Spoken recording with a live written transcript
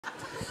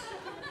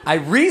I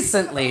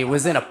recently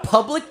was in a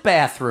public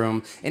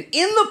bathroom, and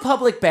in the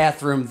public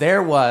bathroom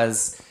there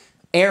was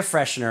air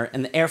freshener,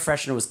 and the air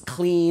freshener was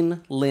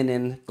clean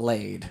linen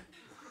Glade.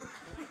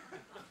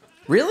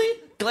 Really?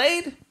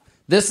 Glade?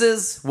 This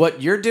is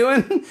what you're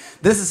doing?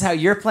 This is how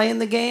you're playing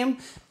the game?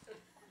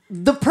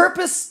 The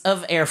purpose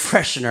of air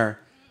freshener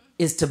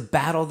is to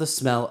battle the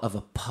smell of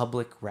a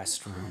public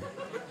restroom.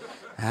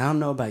 I don't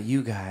know about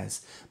you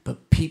guys,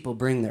 but people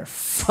bring their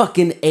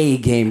fucking A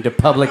game to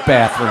public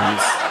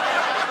bathrooms.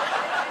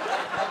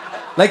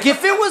 Like,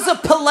 if it was a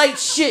polite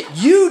shit,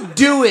 you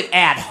do it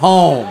at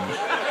home.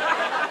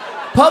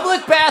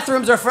 Public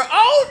bathrooms are for,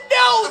 oh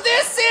no,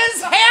 this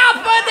is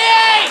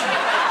happening!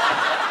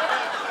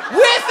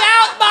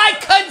 Without my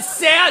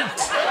consent!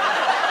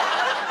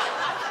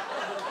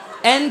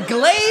 And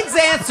Glade's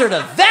answer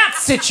to that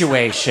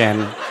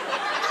situation,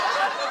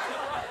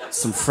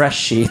 some fresh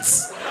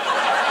sheets.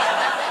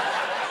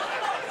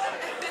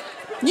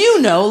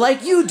 You know,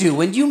 like you do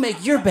when you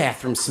make your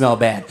bathroom smell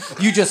bad.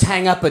 You just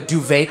hang up a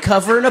duvet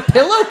cover and a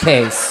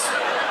pillowcase.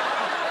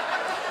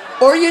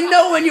 Or you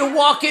know when you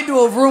walk into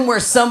a room where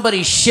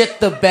somebody shit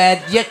the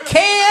bed, you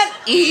can't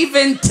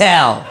even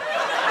tell.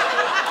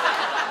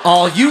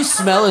 All you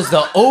smell is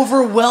the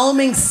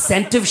overwhelming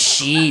scent of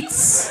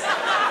sheets.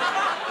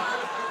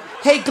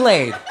 Hey,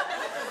 Glade,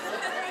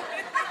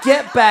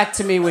 get back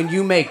to me when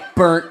you make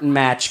burnt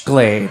match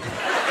Glade.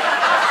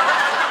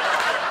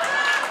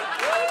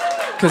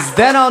 Because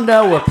then I'll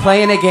know we're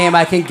playing a game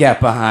I can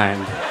get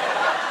behind.